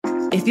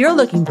If you're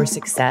looking for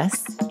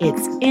success,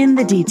 it's in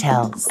the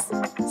details.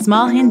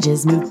 Small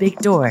hinges move big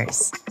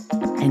doors.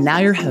 And now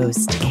your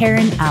host,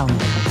 Karen Allen.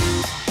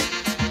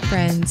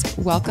 Friends,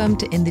 welcome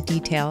to In the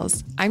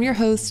Details. I'm your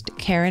host,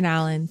 Karen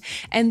Allen,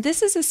 and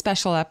this is a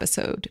special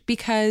episode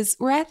because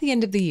we're at the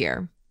end of the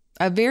year.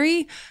 A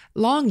very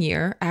long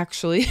year,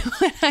 actually.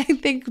 When I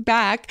think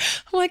back,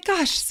 I'm like,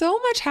 gosh, so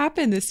much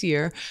happened this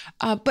year.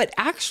 But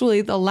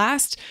actually, the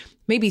last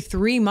maybe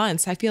 3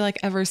 months, I feel like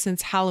ever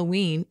since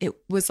Halloween, it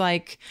was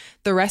like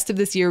the rest of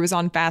this year was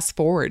on fast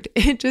forward.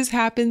 It just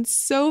happened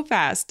so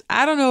fast.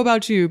 I don't know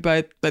about you,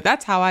 but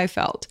that's how I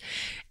felt.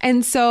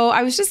 And so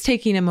I was just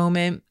taking a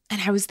moment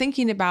and I was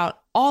thinking about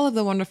all of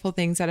the wonderful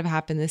things that have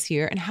happened this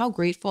year and how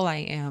grateful I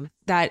am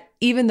that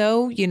even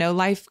though,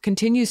 life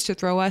continues to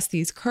throw us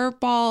these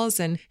curveballs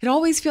and it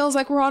always feels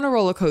like we're on a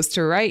roller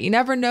coaster, right? You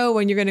never know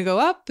when you're going to go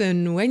up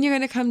and when you're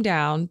going to come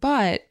down.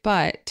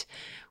 But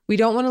we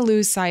don't want to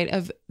lose sight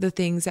of the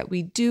things that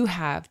we do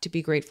have to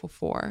be grateful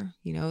for,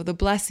 the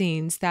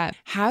blessings that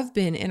have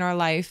been in our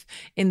life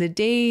in the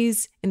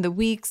days, in the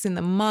weeks, in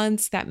the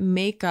months that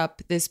make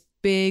up this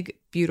big,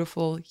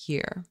 beautiful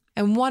year.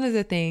 And one of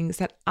the things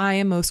that I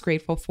am most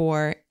grateful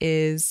for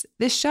is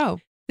this show,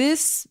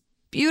 this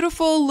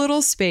beautiful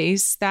little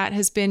space that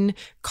has been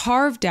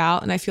carved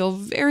out. And I feel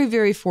very,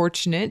 very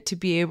fortunate to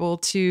be able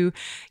to,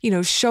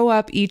 show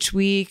up each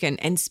week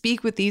and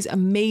speak with these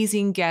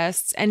amazing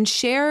guests and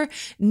share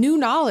new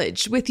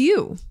knowledge with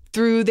you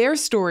through their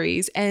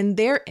stories and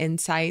their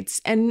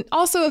insights, and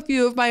also a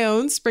few of my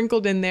own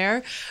sprinkled in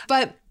there.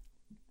 But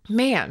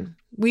man,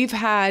 we've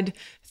had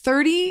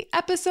 30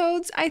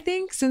 episodes, I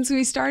think, since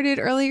we started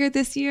earlier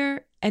this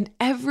year. And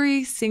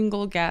every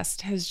single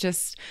guest has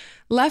just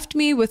left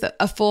me with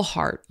a full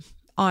heart,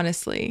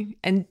 honestly,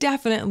 and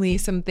definitely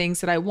some things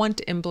that I want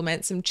to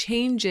implement, some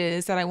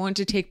changes that I want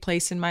to take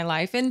place in my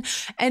life, and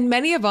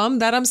many of them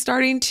that I'm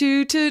starting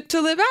to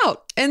live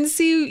out and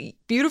see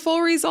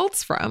beautiful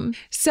results from.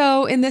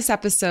 So in this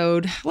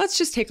episode, let's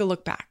just take a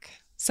look back.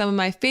 Some of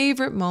my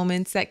favorite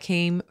moments that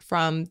came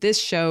from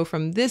this show,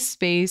 from this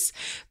space.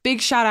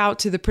 Big shout out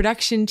to the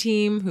production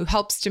team who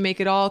helps to make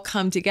it all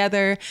come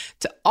together,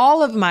 to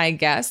all of my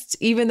guests,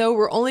 even though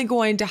we're only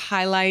going to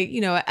highlight,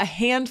 a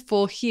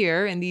handful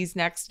here in these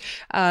next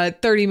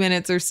 30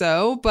 minutes or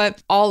so,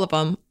 but all of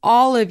them,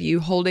 all of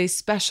you hold a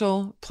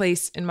special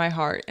place in my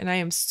heart. And I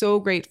am so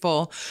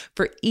grateful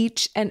for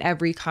each and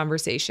every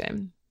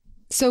conversation.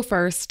 So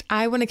first,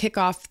 I want to kick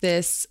off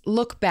this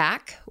look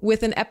back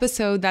with an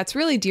episode that's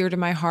really dear to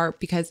my heart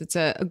because it's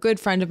a good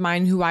friend of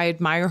mine who I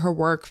admire her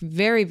work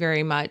very,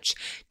 very much,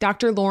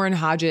 Dr. Lauren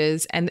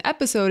Hodges. And the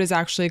episode is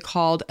actually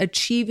called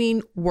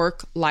Achieving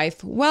Work-Life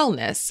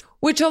Wellness,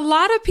 which a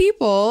lot of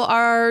people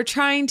are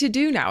trying to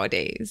do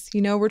nowadays.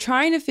 We're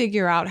trying to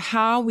figure out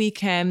how we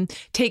can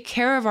take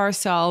care of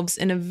ourselves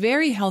in a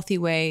very healthy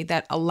way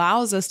that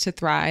allows us to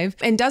thrive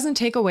and doesn't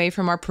take away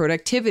from our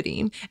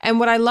productivity. And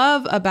what I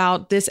love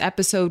about this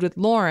episode with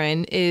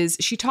Lauren is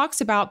she talks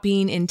about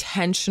being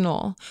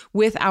intentional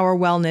with our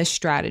wellness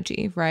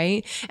strategy,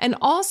 right? And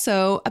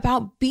also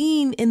about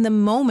being in the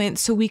moment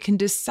so we can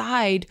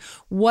decide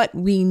what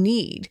we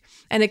need.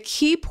 And a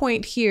key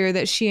point here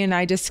that she and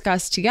I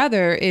discussed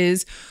together is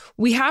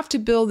we have to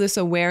build this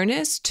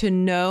awareness to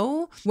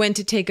know when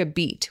to take a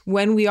beat,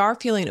 when we are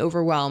feeling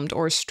overwhelmed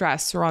or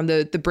stressed or on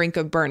the brink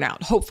of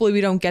burnout. Hopefully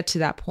we don't get to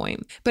that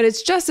point. But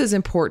it's just as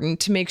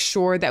important to make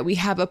sure that we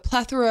have a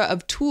plethora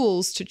of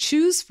tools to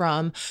choose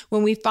from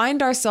when we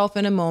find ourselves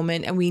in a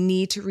moment and we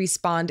need to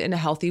respond in a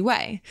healthy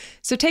way.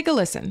 So take a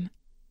listen.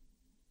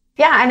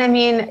 Yeah.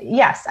 And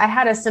yes, I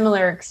had a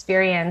similar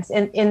experience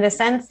in the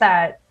sense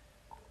that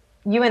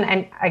you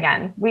and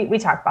again, we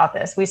talk about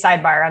this, we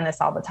sidebar on this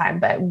all the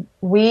time, but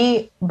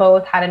we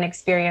both had an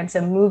experience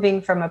of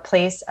moving from a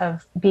place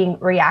of being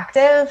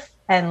reactive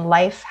and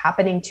life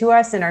happening to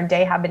us and our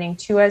day happening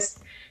to us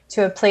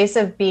to a place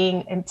of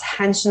being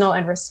intentional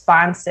and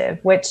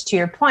responsive, which to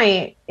your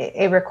point,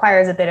 it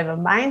requires a bit of a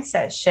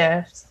mindset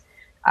shift,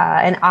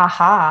 an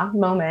aha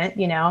moment,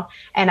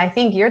 and I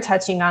think you're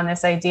touching on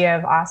this idea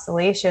of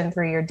oscillation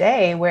through your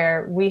day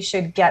where we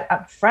should get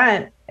up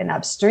front and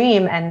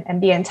upstream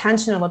and be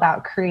intentional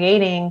about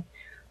creating,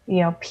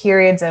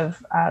 periods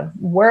of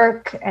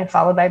work and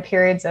followed by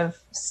periods of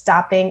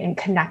stopping and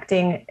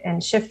connecting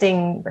and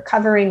shifting,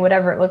 recovering,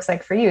 whatever it looks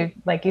like for you.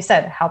 Like you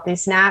said, healthy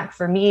snack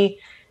for me.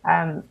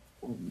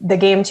 The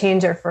game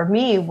changer for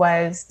me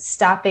was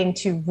stopping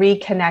to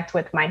reconnect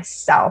with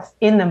myself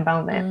in the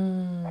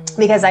moment,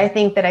 because I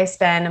think that I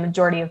spend a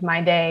majority of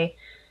my day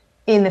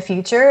in the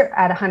future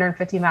at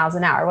 150 miles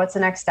an hour. What's the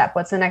next step?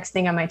 What's the next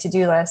thing on my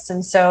to-do list?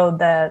 And so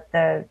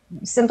the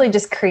simply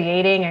just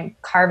creating and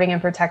carving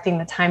and protecting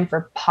the time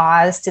for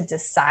pause to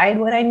decide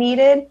what I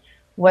needed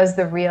was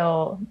the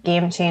real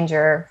game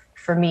changer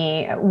for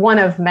me, one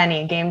of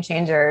many game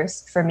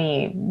changers for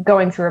me,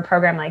 going through a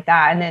program like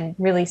that and then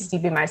really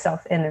steeping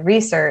myself in the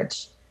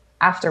research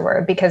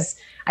afterward, because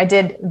I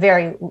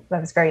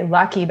was very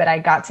lucky, but I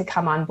got to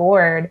come on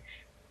board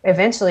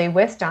eventually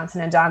with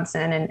Johnson &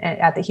 Johnson and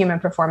at the Human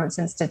Performance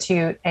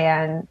Institute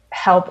and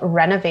help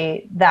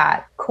renovate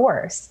that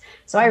course.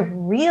 So I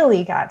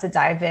really got to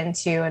dive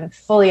into and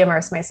fully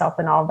immerse myself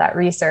in all of that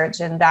research.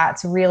 And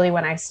that's really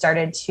when I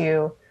started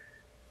to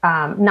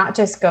not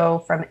just go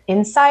from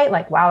insight,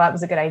 like, wow, that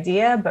was a good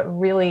idea, but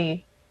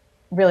really,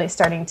 really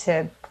starting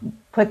to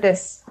put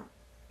this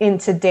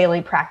into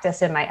daily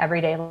practice in my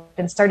everyday life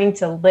and starting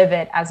to live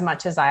it as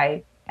much as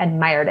I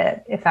admired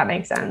it, if that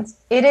makes sense.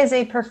 It is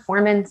a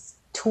performance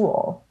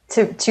tool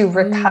to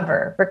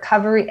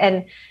recovery.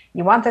 And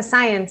you want the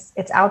science,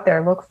 it's out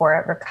there, look for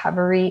it.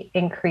 Recovery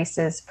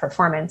increases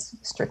performance.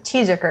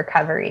 Strategic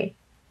recovery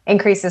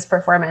increases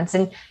performance.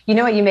 And you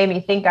know what you made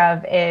me think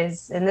of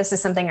is, and this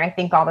is something I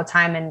think all the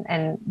time,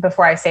 and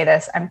before I say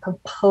this, I'm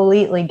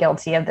completely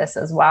guilty of this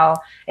as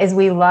well, is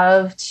we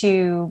love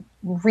to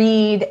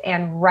read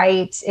and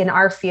write in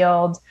our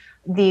field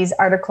these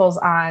articles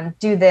on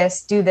do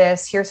this,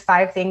 here's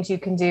 5 things you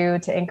can do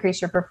to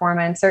increase your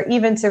performance or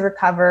even to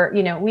recover.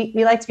 You know, we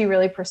like to be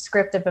really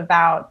prescriptive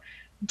about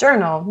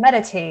journal,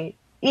 meditate,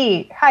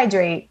 eat,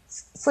 hydrate,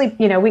 sleep.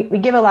 You know, we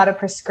give a lot of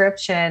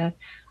prescription.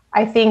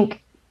 I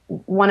think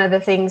one of the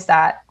things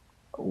that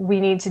we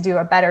need to do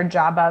a better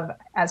job of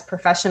as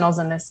professionals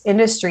in this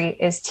industry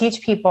is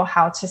teach people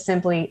how to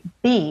simply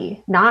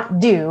be, not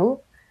do,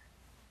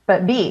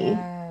 but be.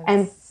 Yes.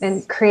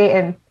 And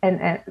create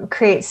and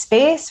create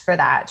space for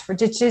that, for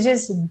to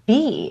just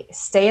be,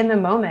 stay in the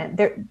moment.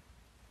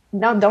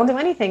 No, don't do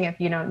anything if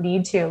you don't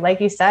need to.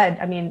 Like you said,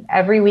 I mean,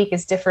 every week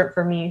is different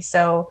for me.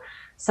 So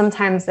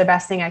sometimes the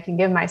best thing I can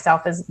give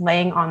myself is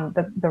laying on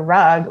the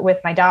rug with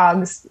my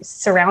dogs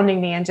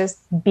surrounding me and just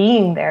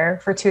being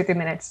there for 2 or 3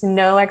 minutes,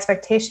 no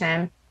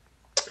expectation.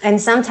 And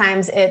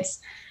sometimes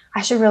it's,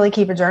 I should really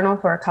keep a journal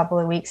for a couple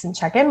of weeks and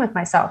check in with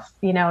myself,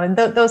 you know, and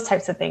those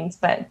types of things.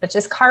 But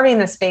just carving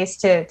the space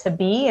to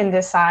be and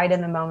decide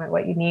in the moment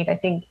what you need. I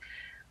think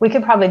we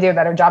could probably do a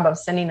better job of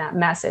sending that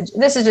message.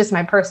 This is just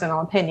my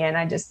personal opinion.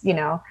 I just, you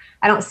know,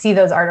 I don't see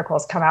those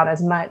articles come out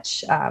as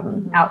much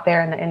out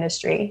there in the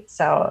industry.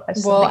 So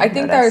I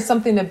think there's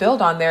something to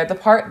build on there.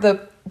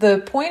 The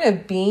point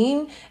of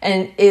being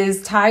and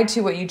is tied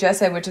to what you just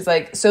said, which is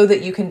like, so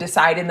that you can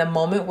decide in the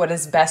moment what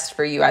is best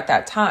for you at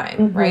that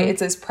time, right? It's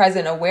this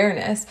present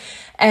awareness.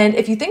 And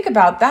if you think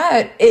about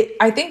that,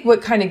 I think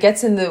what kind of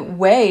gets in the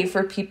way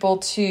for people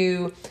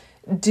to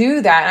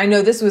do that, I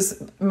know this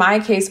was my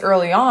case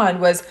early on,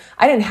 was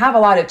I didn't have a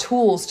lot of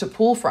tools to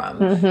pull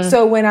from.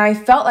 So when I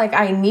felt like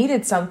I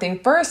needed something,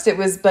 first it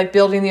was like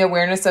building the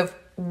awareness of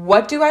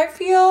what do I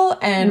feel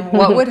and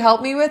what would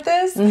help me with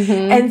this?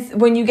 And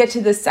when you get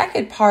to the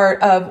second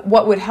part of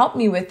what would help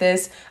me with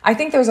this, I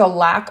think there's a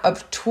lack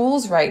of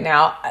tools right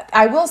now.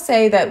 I will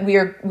say that we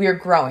are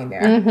growing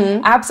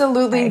there.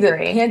 Absolutely. The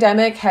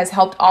pandemic has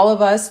helped all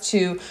of us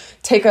to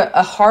take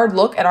a hard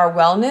look at our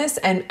wellness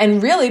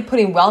and really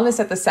putting wellness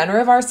at the center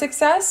of our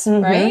success,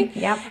 right?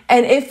 Yep.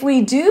 And if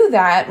we do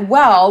that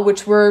well,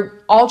 which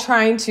we're all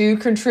trying to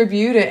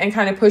contribute and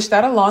kind of push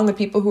that along, the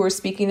people who are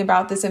speaking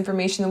about this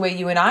information the way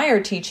you and I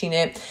are teaching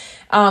it,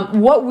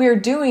 what we're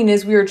doing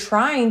is we're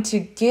trying to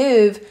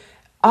give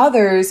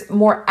others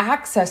more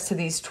access to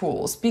these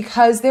tools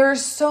because there are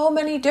so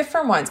many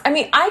different ones. I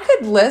mean, I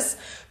could list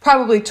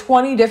probably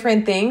 20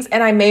 different things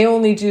and I may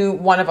only do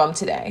one of them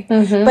today,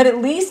 but at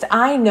least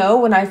I know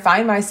when I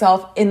find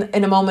myself in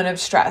a moment of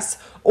stress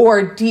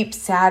or deep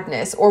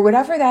sadness or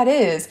whatever that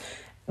is,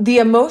 the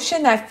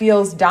emotion that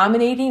feels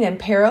dominating and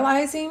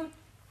paralyzing,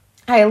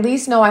 I at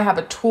least know I have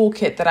a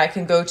toolkit that I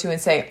can go to and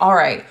say, all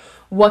right,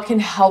 what can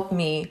help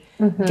me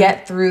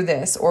get through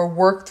this or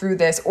work through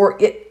this or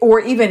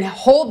even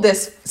hold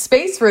this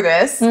space for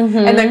this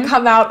and then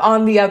come out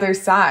on the other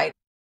side.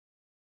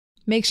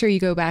 Make sure you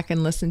go back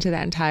and listen to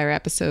that entire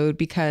episode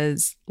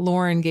because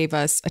Lauren gave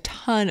us a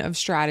ton of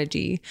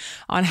strategy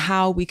on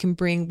how we can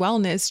bring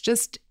wellness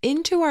just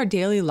into our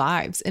daily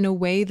lives in a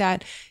way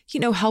that, you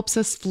know, helps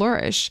us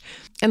flourish.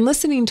 And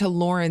listening to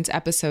Lauren's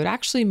episode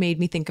actually made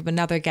me think of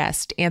another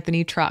guest,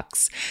 Anthony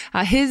Trucks.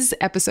 His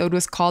episode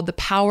was called The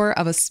Power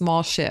of a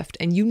Small Shift.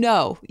 And you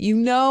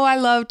know, I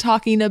love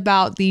talking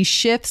about these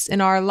shifts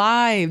in our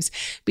lives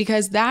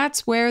because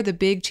that's where the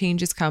big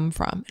changes come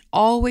from. It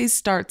always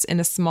starts in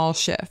a small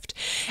shift.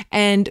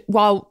 And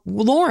while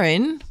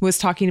Lauren was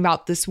talking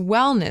about this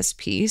wellness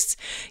piece,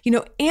 you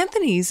know,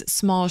 Anthony's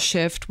small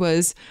shift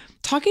was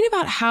talking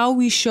about how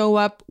we show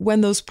up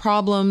when those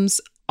problems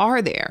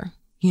are there.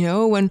 You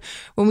know, when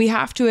we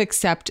have to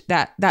accept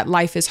that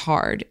life is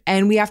hard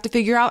and we have to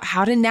figure out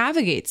how to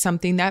navigate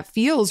something that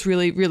feels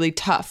really, really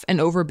tough and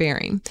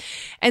overbearing.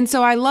 And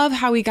so I love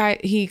how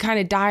he kind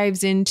of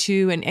dives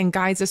into and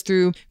guides us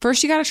through.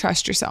 First, you got to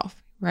trust yourself.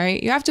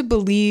 Right? You have to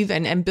believe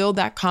and build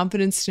that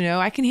confidence to know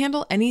I can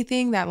handle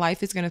anything that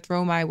life is going to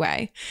throw my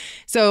way.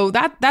 So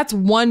that's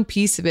one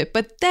piece of it.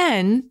 But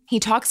then he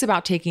talks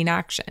about taking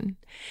action.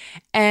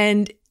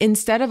 And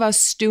instead of us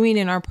stewing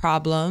in our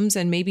problems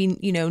and maybe,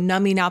 you know,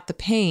 numbing out the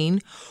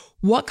pain,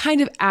 what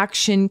kind of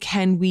action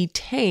can we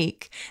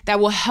take that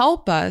will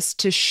help us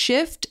to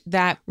shift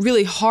that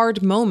really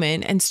hard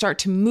moment and start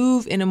to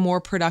move in a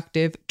more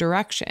productive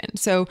direction?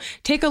 So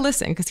take a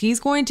listen, because he's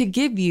going to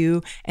give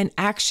you an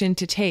action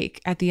to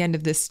take at the end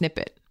of this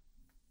snippet.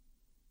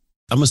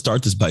 I'm going to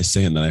start this by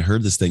saying that I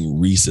heard this thing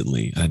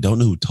recently, and I don't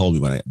know who told me,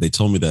 but they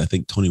told me that I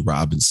think Tony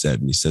Robbins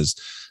said, and he says,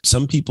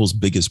 some people's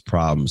biggest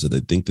problems are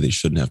they think that they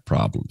shouldn't have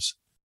problems.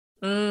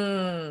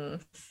 And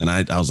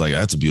I was like,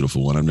 that's a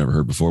beautiful one. I've never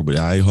heard before, but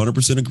I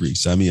 100% agree.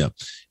 Sign me up.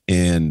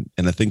 And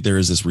I think there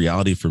is this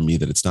reality for me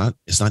that it's not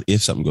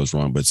if something goes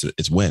wrong, but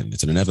it's when.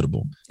 It's an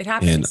inevitable. It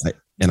happens.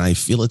 And I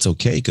feel it's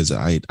okay because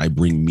I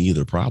bring me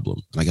the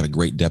problem. And I got a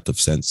great depth of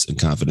sense and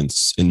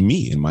confidence in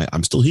me. And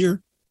I'm still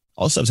here.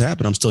 All stuff's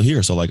happened. I'm still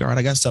here. So like, all right,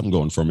 I got something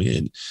going for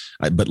me.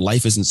 But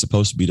life isn't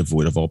supposed to be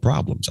devoid of all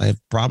problems. I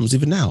have problems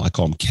even now. I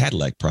call them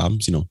Cadillac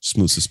problems,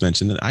 smooth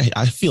suspension. And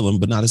I feel them,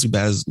 but not as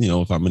bad as,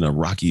 if I'm in a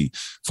rocky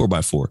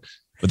 4x4.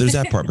 But there's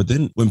that part. But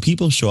then when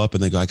people show up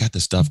and they go, I got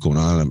this stuff going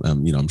on,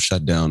 I'm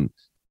shut down.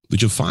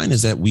 What you'll find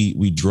is that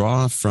we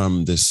draw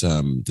from this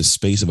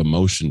space of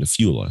emotion to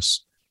fuel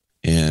us.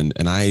 And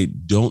I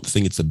don't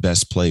think it's the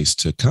best place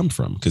to come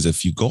from, because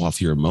if you go off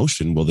your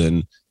emotion, well,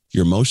 then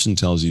your emotion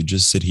tells you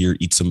just sit here,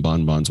 eat some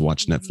bonbons,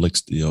 watch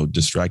Netflix,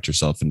 distract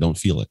yourself and don't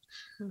feel it.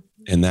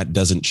 And that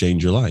doesn't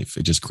change your life.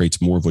 It just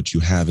creates more of what you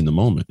have in the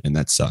moment. And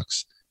that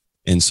sucks.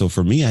 And so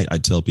for me, I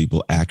tell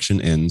people action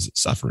ends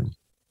suffering.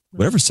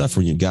 Whatever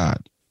suffering you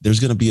got,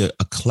 there's going to be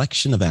a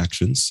collection of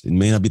actions. It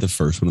may not be the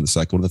first one or the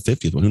second one or the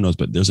 50th one, who knows,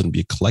 but there's going to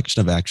be a collection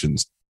of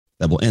actions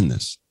that will end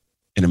this.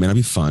 And it may not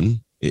be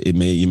fun. You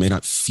may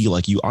not feel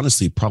like, you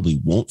honestly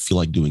probably won't feel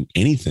like doing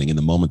anything in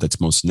the moment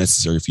that's most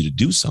necessary for you to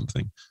do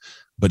something,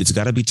 but it's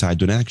got to be tied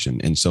to an action.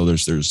 And so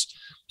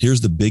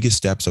here's the biggest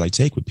steps that I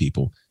take with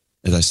people.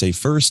 As I say,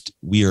 first,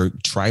 we are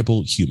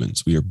tribal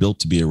humans. We are built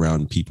to be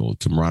around people,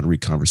 camaraderie,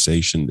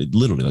 conversation. It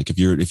literally, like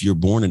if you're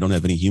born and don't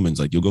have any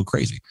humans, like you'll go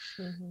crazy.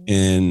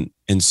 Mm-hmm.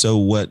 And so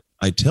what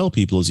I tell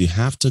people is you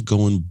have to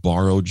go and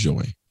borrow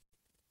joy.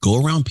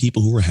 Go around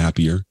people who are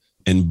happier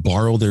and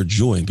borrow their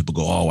joy. And people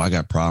go, oh, I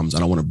got problems. I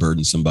don't want to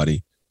burden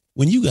somebody.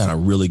 When you got a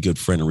really good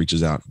friend who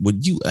reaches out,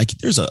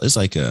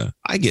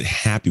 I get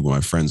happy when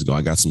my friends go,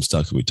 I got some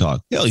stuff. Can we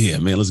talk? Hell yeah,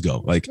 man, let's go.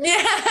 Like,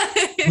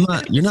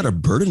 you're not a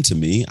burden to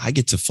me. I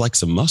get to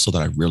flex a muscle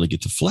that I rarely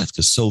get to flex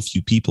because so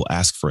few people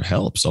ask for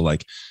help. So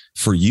like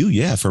for you,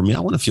 yeah, for me, I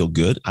want to feel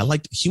good.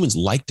 Humans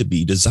like to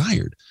be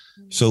desired.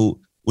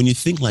 So when you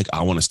think like,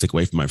 I want to stick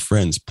away from my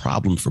friends,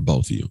 problem for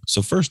both of you.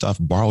 So first off,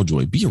 borrow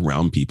joy, be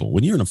around people.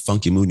 When you're in a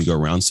funky mood and you go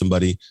around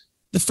somebody,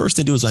 the first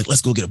thing to do is like,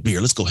 let's go get a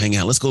beer. Let's go hang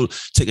out. Let's go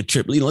take a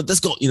trip. Let's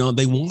go,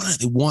 they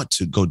want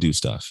to go do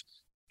stuff.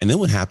 And then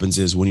what happens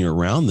is when you're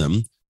around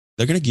them,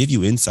 they're going to give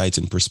you insights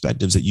and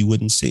perspectives that you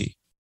wouldn't see.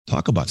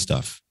 Talk about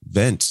stuff,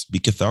 vent, be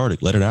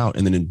cathartic, let it out.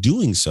 And then in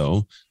doing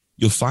so,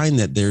 you'll find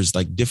that there's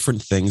like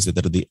different things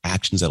that are the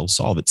actions that'll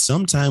solve it.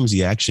 Sometimes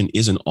the action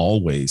isn't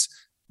always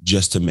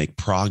just to make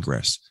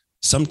progress.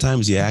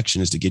 Sometimes the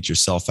action is to get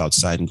yourself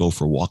outside and go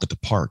for a walk at the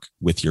park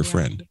with your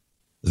friend.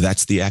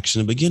 That's the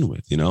action to begin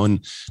with,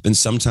 and then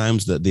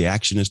sometimes the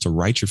action is to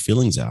write your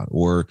feelings out,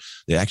 or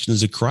the action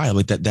is to cry.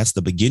 Like that's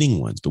the beginning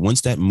ones. But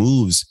once that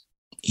moves,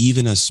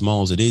 even as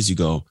small as it is, you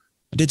go,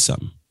 I did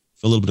something.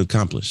 A little bit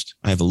accomplished.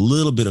 I have a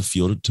little bit of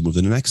fuel to move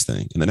to the next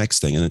thing and the next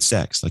thing. And it's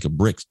sex, like a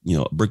brick,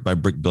 brick by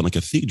brick building a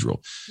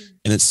cathedral.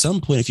 And at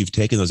some point, if you've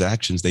taken those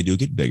actions, they do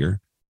get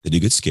bigger. They do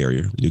get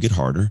scarier. They do get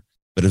harder.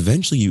 But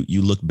eventually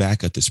you look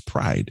back at this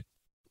pride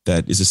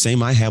that is the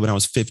same I had when I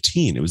was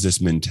 15. It was this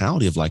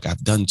mentality of like,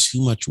 I've done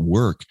too much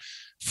work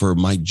for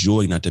my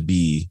joy not to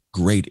be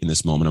great in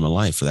this moment of my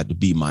life, for that to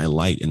be my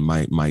light and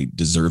my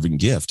deserving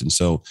gift. And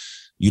so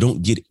you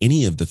don't get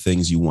any of the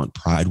things you want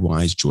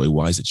pride-wise,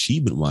 joy-wise,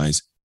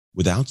 achievement-wise,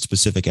 without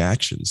specific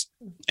actions.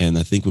 And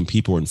I think when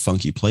people are in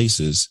funky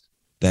places,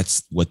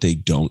 that's what they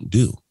don't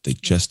do. They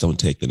just don't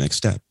take the next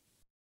step.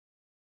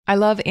 I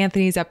love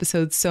Anthony's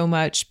episodes so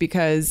much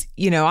because,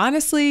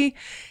 honestly,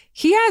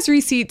 he has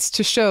receipts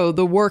to show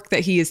the work that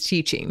he is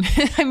teaching.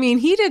 I mean,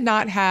 he did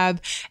not have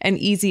an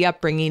easy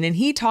upbringing, and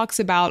he talks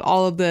about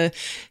all of the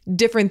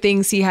different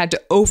things he had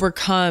to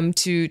overcome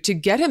to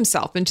get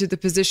himself into the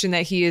position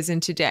that he is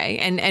in today,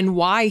 and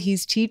why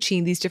he's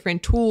teaching these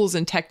different tools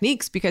and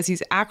techniques, because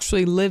he's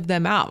actually lived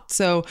them out.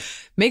 So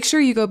make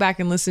sure you go back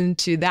and listen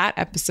to that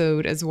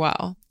episode as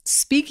well.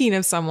 Speaking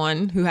of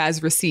someone who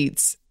has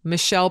receipts,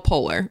 Michelle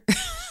Poler.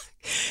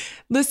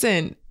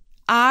 Listen,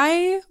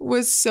 I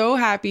was so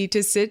happy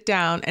to sit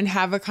down and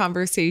have a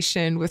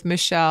conversation with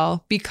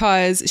Michelle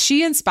because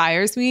she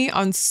inspires me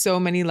on so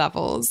many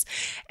levels.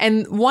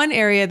 And one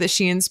area that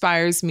she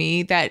inspires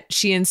me, that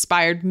she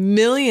inspired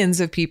millions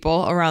of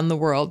people around the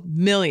world,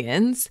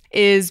 millions,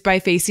 is by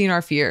facing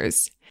our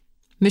fears.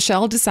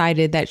 Michelle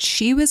decided that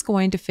she was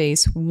going to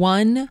face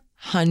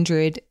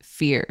 100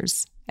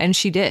 fears. And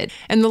she did.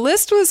 And the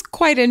list was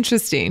quite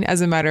interesting,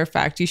 as a matter of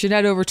fact. You should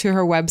head over to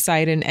her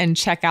website and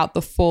check out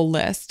the full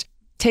list.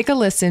 Take a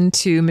listen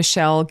to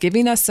Michelle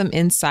giving us some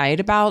insight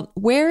about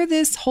where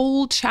this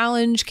whole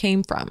challenge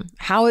came from,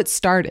 how it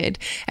started,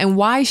 and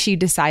why she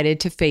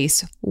decided to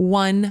face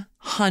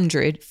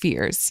 100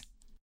 fears.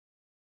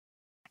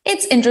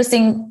 It's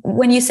interesting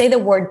when you say the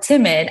word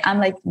timid. I'm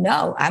like,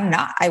 no, I'm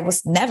not. I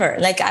was never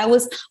I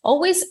was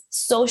always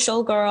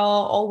social girl,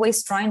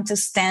 always trying to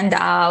stand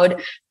out,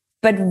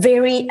 but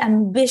very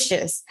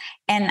ambitious.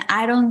 And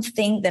I don't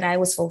think that I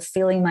was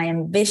fulfilling my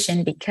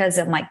ambition because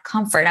of my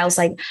comfort. I was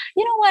like,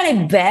 you know what?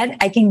 I bet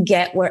I can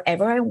get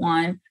wherever I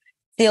want,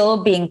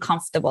 still being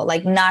comfortable,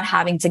 like not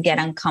having to get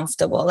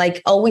uncomfortable,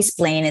 like always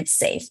playing it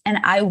safe. And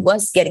I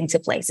was getting to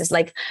places.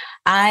 Like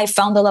I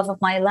found the love of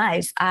my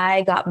life.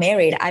 I got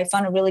married. I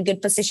found a really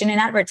good position in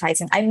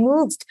advertising. I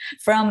moved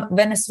from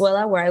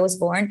Venezuela, where I was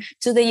born,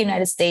 to the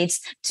United States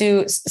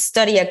to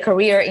study a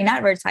career in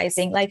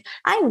advertising. Like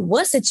I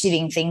was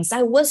achieving things.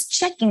 I was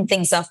checking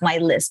things off my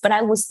list, but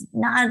I was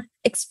not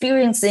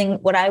experiencing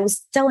what I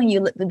was telling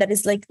you, that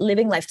is like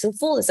living life to the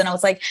fullest. And I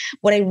was like,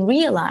 what I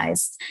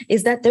realized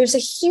is that there's a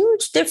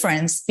huge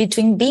difference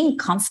between being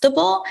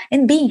comfortable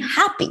and being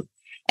happy.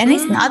 And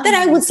it's not that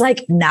I was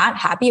like not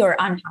happy or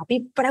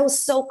unhappy, but I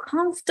was so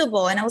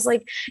comfortable. And I was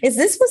like, is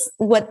this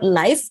what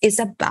life is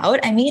about?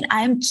 I mean,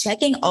 I'm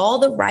checking all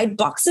the right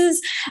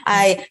boxes.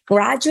 I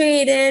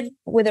graduated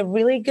with a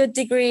really good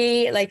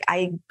degree. Like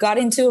I got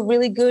into a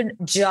really good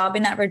job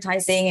in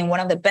advertising in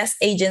one of the best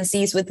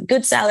agencies with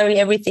good salary,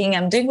 everything.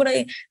 I'm doing what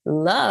I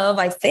love.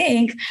 I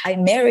think I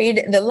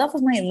married the love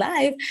of my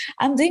life.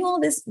 I'm doing all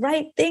these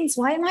right things.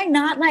 Why am I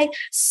not like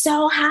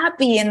so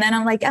happy? And then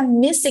I'm like, I'm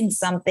missing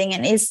something.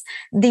 And it's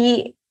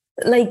the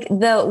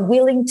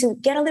willing to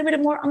get a little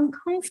bit more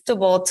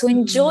uncomfortable, to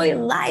enjoy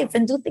life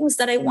and do things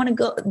that I want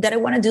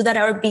to do that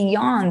are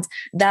beyond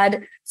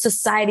that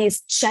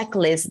society's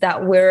checklist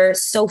that we're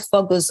so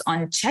focused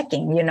on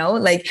checking,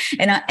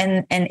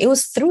 and it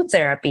was through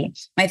therapy.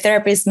 My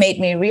therapist made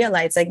me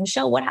realize, like,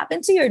 Michelle, what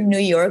happened to your New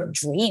York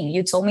dream?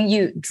 You told me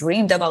you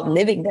dreamed about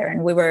living there,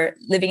 and we were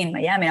living in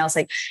Miami. And I was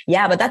like,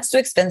 yeah, but that's too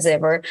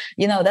expensive, or,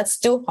 that's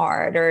too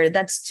hard, or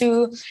that's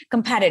too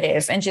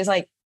competitive. And she's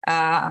like,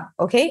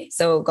 okay,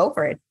 so go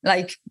for it.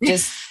 Like,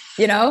 just,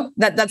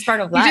 that's part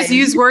of life. You just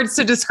use words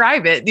to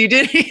describe it. You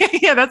did.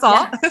 Yeah, that's all.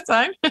 Yeah. That's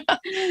fine.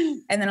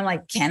 And then I'm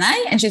like, can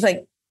I? And she's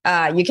like,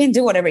 you can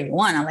do whatever you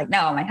want. I'm like,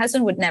 no, my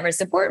husband would never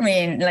support me.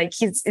 And like,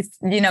 he's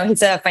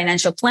a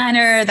financial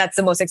planner. That's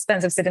the most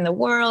expensive seat in the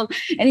world.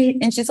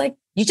 And she's like,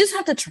 you just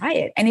have to try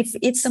it. And if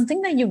it's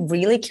something that you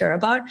really care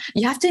about,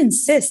 you have to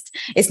insist.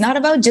 It's not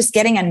about just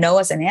getting a no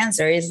as an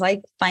answer. It's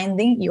like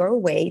finding your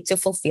way to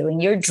fulfilling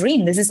your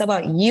dream. This is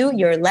about you,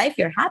 your life,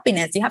 your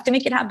happiness. You have to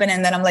make it happen.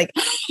 And then I'm like,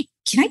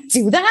 can I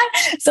do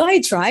that? So I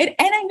tried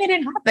and I made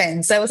it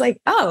happen. So I was like,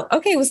 oh,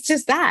 okay, it was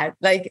just that.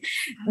 Like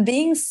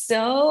being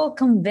so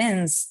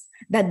convinced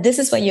that this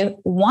is what you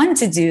want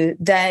to do,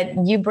 that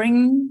you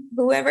bring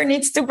whoever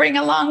needs to bring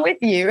along with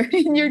you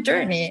in your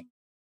journey.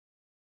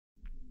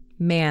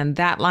 Man,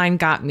 that line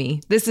got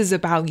me. This is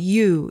about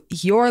you,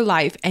 your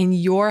life, and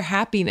your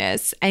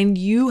happiness, and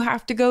you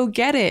have to go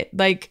get it.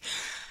 Like,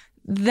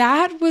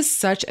 that was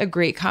such a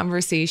great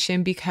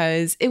conversation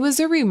because it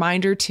was a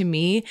reminder to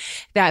me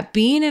that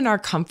being in our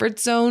comfort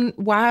zone,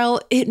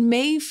 while it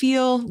may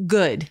feel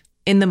good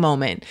in the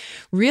moment,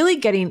 really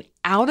getting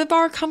out of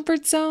our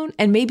comfort zone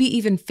and maybe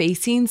even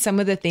facing some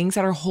of the things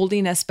that are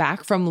holding us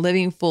back from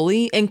living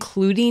fully,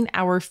 including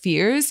our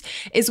fears,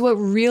 is what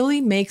really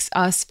makes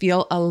us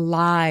feel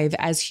alive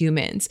as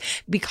humans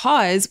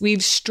because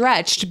we've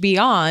stretched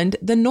beyond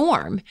the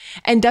norm.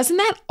 And doesn't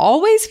that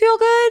always feel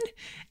good?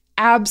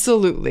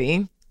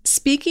 Absolutely.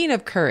 Speaking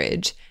of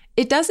courage,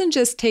 it doesn't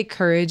just take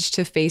courage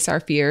to face our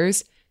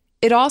fears.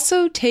 It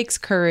also takes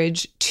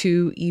courage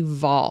to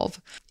evolve.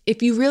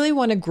 If you really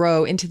want to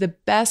grow into the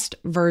best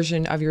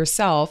version of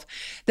yourself,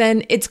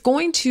 then it's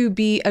going to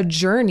be a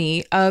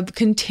journey of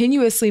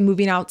continuously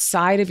moving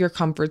outside of your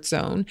comfort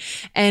zone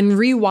and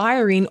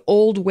rewiring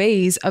old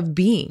ways of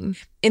being.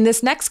 In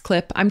this next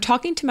clip, I'm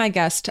talking to my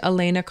guest,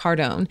 Elena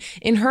Cardone,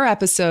 in her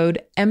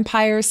episode,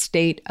 Empire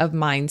State of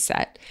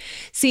Mindset.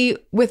 See,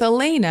 with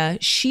Elena,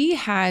 she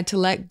had to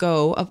let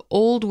go of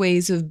old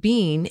ways of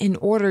being in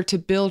order to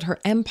build her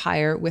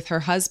empire with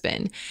her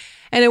husband.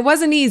 And it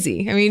wasn't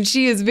easy. I mean,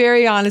 she is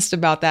very honest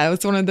about that.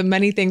 It's one of the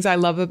many things I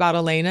love about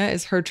Elena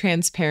is her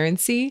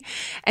transparency.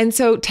 And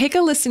so take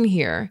a listen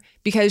here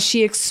because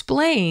she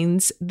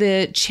explains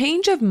the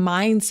change of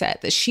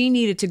mindset that she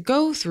needed to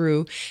go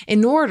through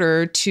in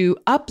order to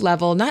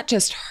up-level not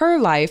just her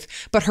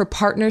life, but her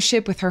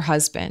partnership with her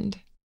husband.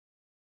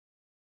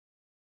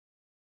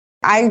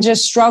 I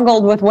just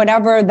struggled with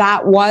whatever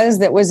that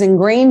was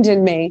ingrained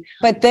in me.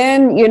 But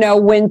then,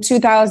 when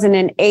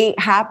 2008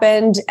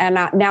 happened and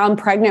now I'm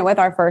pregnant with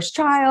our first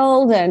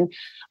child and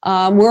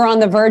we're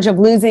on the verge of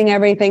losing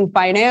everything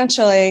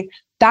financially,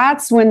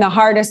 that's when the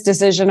hardest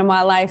decision of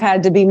my life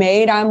had to be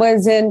made. I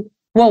was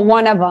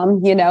one of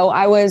them,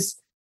 I was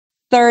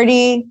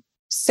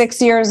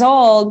 36 years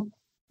old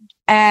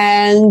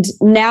and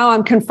now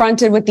I'm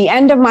confronted with the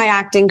end of my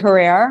acting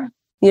career.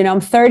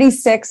 I'm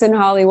 36 in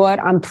Hollywood.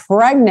 I'm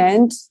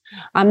pregnant.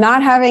 I'm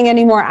not having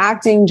any more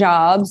acting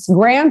jobs.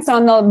 Grant's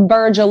on the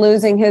verge of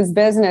losing his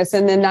business.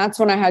 And then that's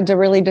when I had to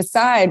really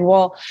decide,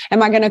 well,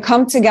 am I going to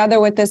come together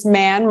with this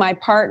man, my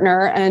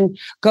partner, and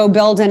go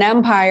build an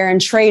empire and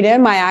trade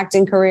in my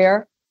acting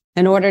career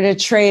in order to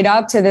trade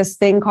up to this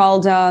thing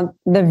called the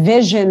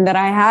vision that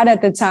I had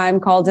at the time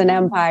called an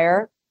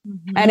empire?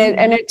 Mm-hmm.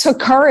 And it took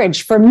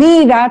courage. For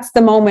me, that's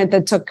the moment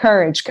that took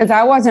courage, because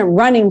I wasn't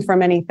running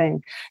from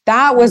anything.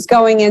 That was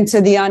going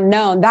into the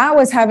unknown. That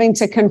was having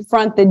to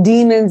confront the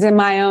demons in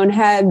my own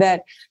head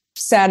that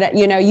said,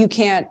 you know, you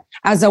can't,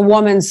 as a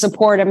woman,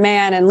 support a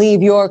man and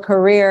leave your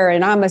career.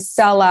 And I'm a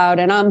sellout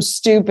and I'm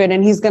stupid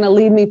and he's going to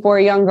leave me for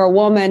a younger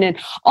woman. And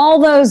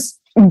all those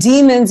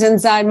demons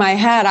inside my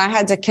head, I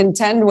had to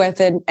contend with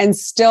it and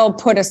still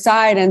put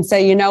aside and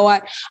say, you know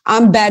what,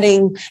 I'm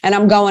betting and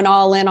I'm going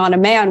all in on a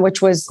man,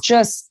 which was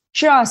just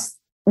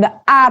the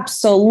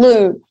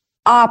absolute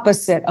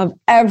opposite of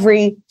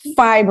every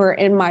fiber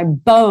in my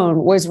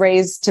bone was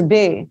raised to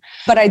be.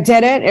 But I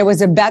did it. It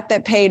was a bet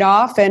that paid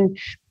off, and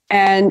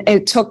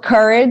it took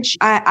courage.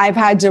 I've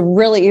had to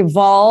really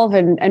evolve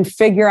and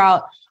figure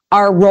out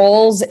our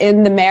roles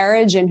in the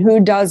marriage and who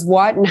does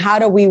what and how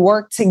do we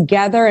work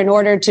together in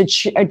order to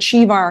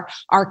achieve our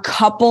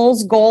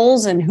couple's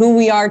goals and who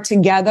we are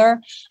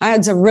together. I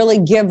had to really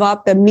give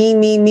up the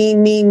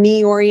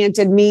me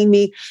oriented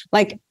me.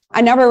 Like, I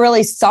never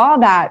really saw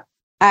that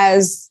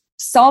as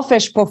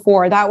selfish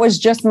before. That was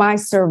just my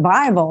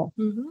survival.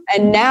 Mm-hmm.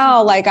 And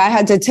now, like, I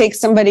had to take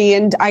somebody,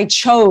 and I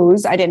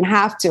didn't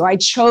have to. I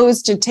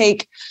chose to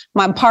take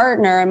my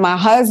partner and my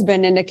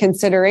husband into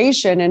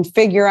consideration and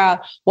figure out,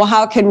 well,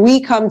 how can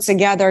we come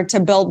together to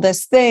build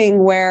this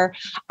thing where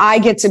I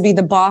get to be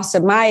the boss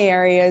of my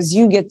areas,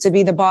 you get to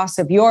be the boss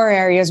of your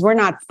areas. We're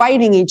not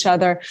fighting each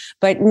other,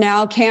 but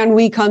now can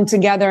we come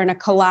together in a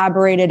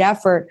collaborated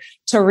effort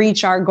to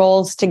reach our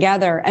goals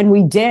together? And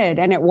we did,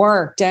 and it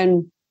worked.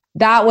 And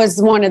that was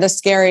one of the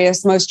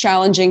scariest, most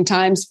challenging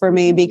times for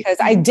me, because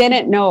I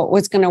didn't know it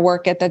was going to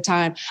work at the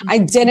time. I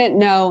didn't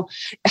know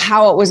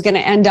how it was going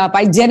to end up.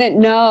 I didn't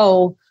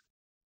know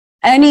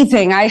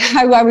anything.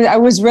 I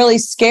was really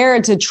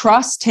scared to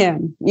trust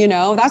him. You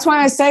know, that's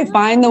why I say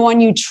find the one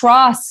you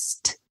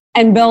trust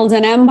and build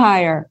an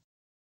empire.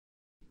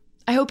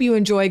 I hope you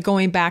enjoy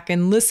going back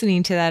and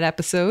listening to that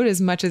episode as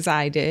much as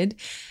I did.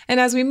 And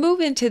as we move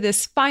into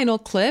this final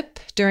clip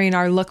during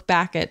our look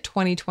back at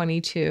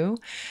 2022,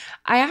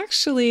 I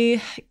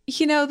actually,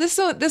 you know, this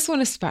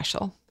one is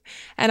special.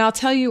 And I'll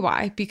tell you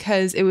why,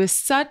 because it was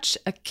such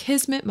a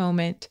kismet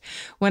moment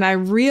when I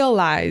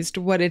realized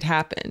what had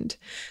happened.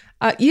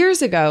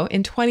 Years ago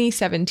in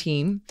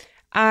 2017,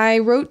 I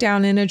wrote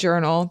down in a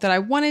journal that I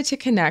wanted to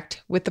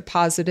connect with the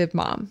positive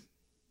mom.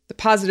 The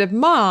positive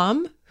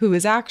mom who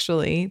is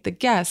actually the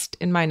guest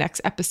in my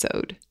next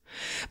episode.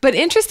 But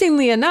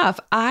interestingly enough,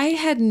 I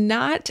had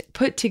not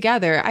put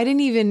together, I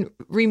didn't even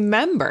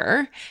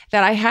remember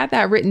that I had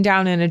that written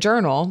down in a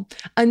journal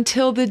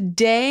until the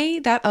day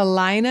that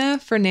Elina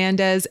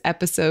Fernandez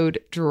episode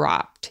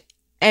dropped.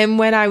 And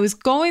when I was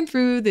going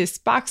through this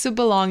box of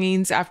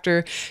belongings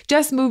after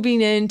just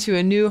moving into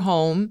a new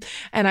home,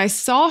 and I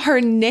saw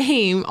her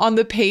name on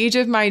the page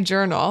of my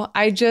journal,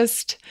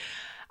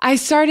 I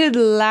started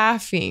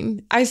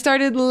laughing. I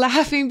started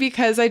laughing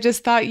because I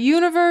just thought,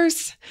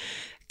 universe,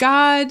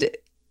 God,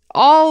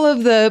 all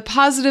of the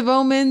positive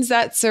omens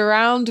that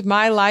surround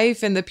my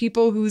life and the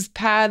people whose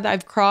path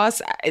I've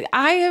crossed,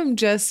 I am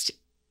just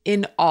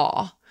in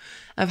awe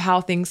of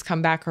how things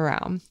come back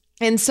around.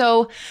 And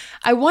so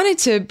I wanted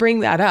to bring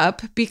that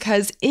up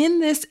because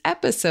in this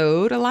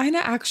episode, Elina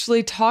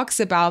actually talks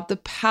about the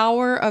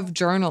power of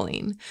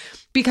journaling,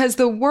 because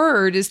the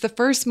word is the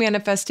first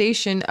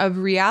manifestation of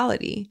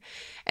reality.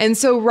 And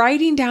so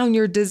writing down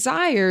your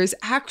desires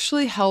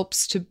actually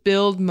helps to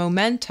build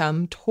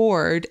momentum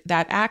toward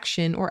that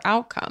action or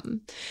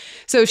outcome.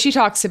 So she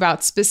talks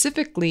about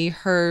specifically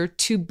her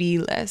to-be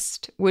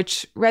list,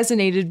 which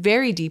resonated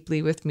very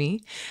deeply with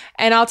me.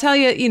 And I'll tell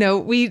you, you know,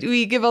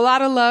 we give a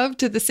lot of love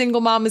to the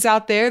single mamas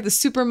out there, the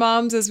super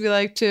moms, as we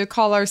like to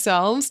call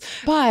ourselves.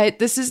 But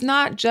this is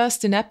not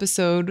just an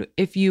episode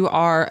if you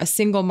are a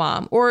single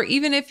mom or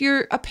even if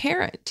you're a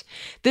parent.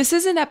 This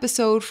is an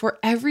episode for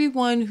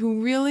everyone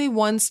who really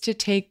wants to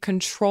take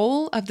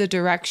control of the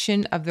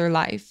direction of their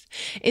life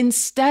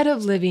instead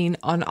of living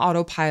on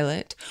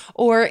autopilot,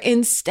 or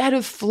instead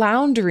of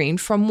floundering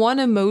from one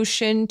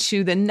emotion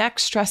to the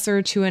next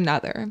stressor to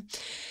another.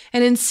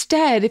 And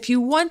instead, if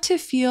you want to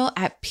feel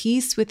at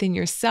peace within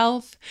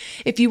yourself,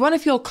 if you want to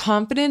feel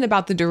confident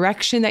about the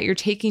direction that you're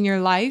taking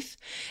your life,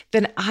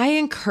 then I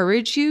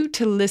encourage you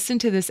to listen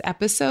to this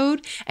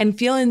episode and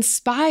feel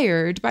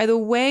inspired by the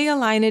way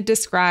Elina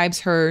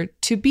describes her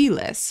to-be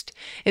list.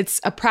 It's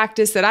a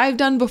practice that I've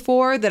done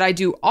before, that I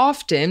do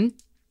often.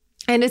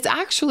 And it's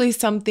actually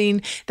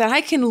something that I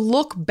can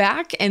look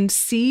back and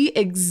see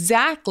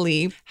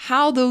exactly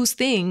how those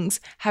things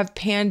have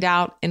panned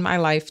out in my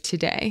life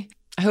today.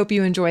 I hope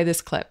you enjoy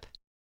this clip.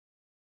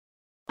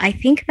 I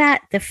think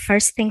that the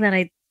first thing that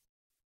I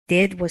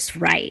did was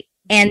write.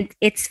 And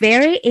it's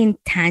very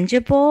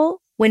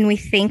intangible when we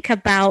think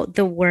about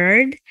the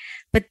word,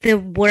 but the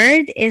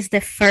word is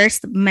the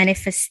first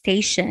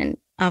manifestation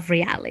of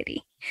reality.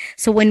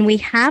 So when we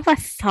have a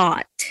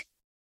thought,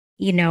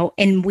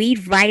 and we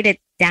write it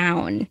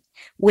down,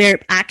 we're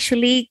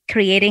actually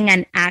creating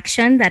an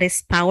action that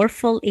is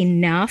powerful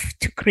enough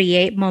to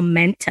create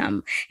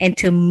momentum and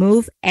to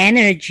move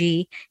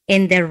energy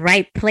in the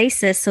right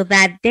places, so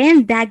that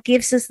then that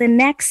gives us the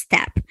next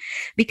step.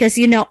 Because,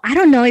 I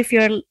don't know if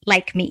you're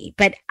like me,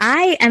 but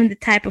I am the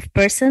type of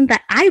person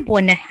that I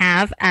want to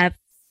have a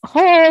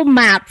whole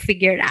map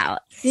figured out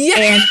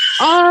and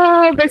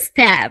all the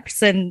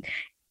steps. And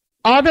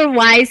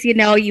otherwise,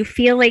 you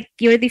feel like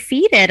you're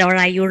defeated or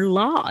you're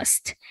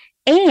lost.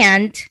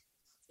 And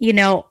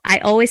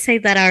I always say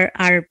that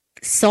our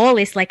soul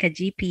is like a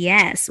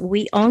GPS.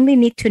 We only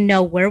need to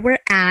know where we're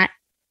at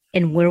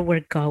and where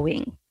we're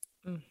going.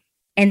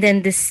 And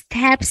then the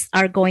steps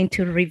are going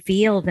to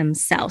reveal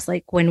themselves,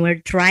 like when we're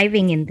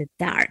driving in the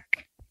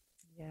dark.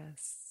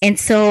 Yes. And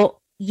so,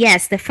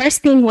 yes, the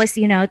first thing was,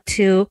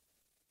 to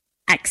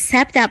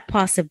accept that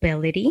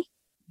possibility.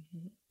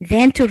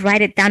 Then to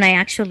write it down, I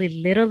actually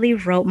literally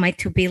wrote my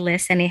to-be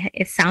list, and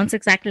it sounds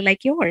exactly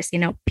like yours,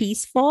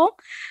 peaceful,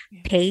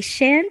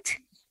 patient,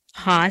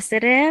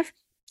 positive,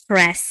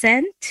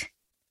 present.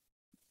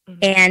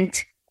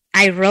 And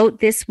I wrote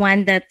this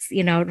one that's,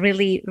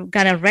 really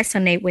gonna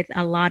resonate with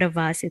a lot of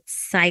us. It's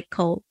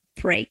cycle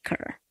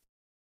breaker.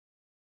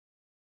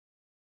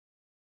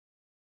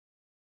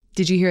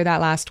 Did you hear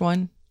that last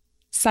one?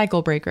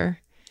 Cycle breaker.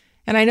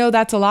 And I know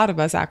that's a lot of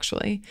us,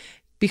 actually,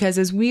 because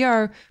as we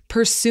are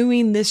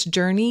pursuing this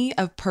journey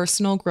of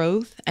personal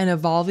growth and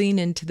evolving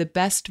into the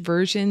best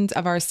versions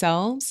of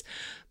ourselves,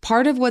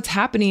 part of what's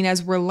happening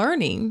as we're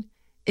learning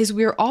is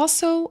we're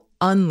also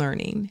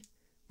unlearning.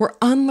 We're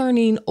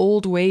unlearning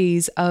old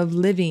ways of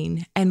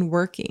living and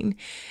working.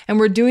 And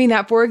we're doing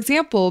that, for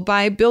example,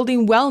 by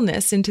building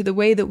wellness into the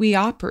way that we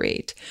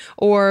operate,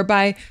 or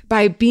by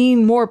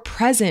being more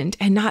present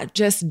and not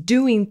just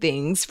doing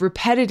things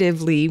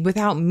repetitively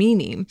without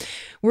meaning.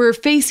 We're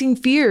facing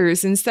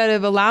fears instead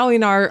of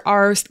allowing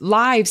our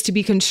lives to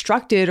be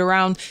constructed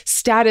around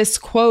status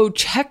quo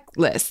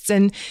checklists.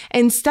 And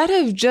instead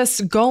of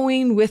just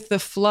going with the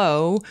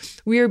flow,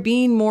 we are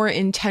being more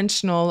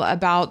intentional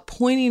about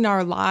pointing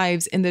our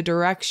lives in the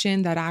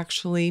direction that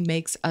actually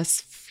makes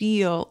us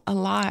feel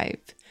alive.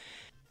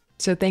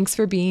 So thanks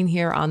for being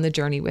here on the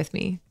journey with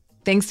me.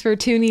 Thanks for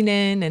tuning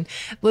in and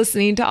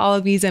listening to all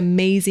of these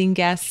amazing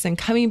guests and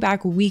coming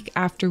back week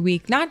after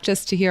week, not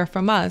just to hear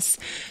from us,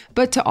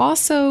 but to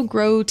also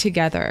grow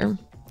together.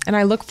 And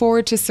I look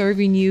forward to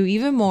serving you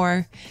even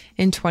more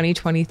in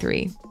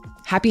 2023.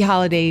 Happy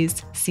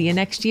holidays. See you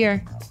next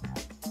year.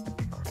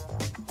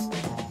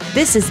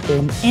 This has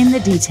been In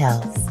the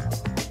Details.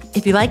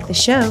 If you like the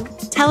show,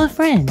 tell a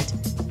friend.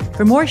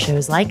 For more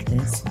shows like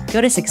this, go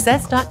to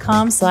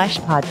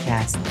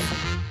success.com/podcast.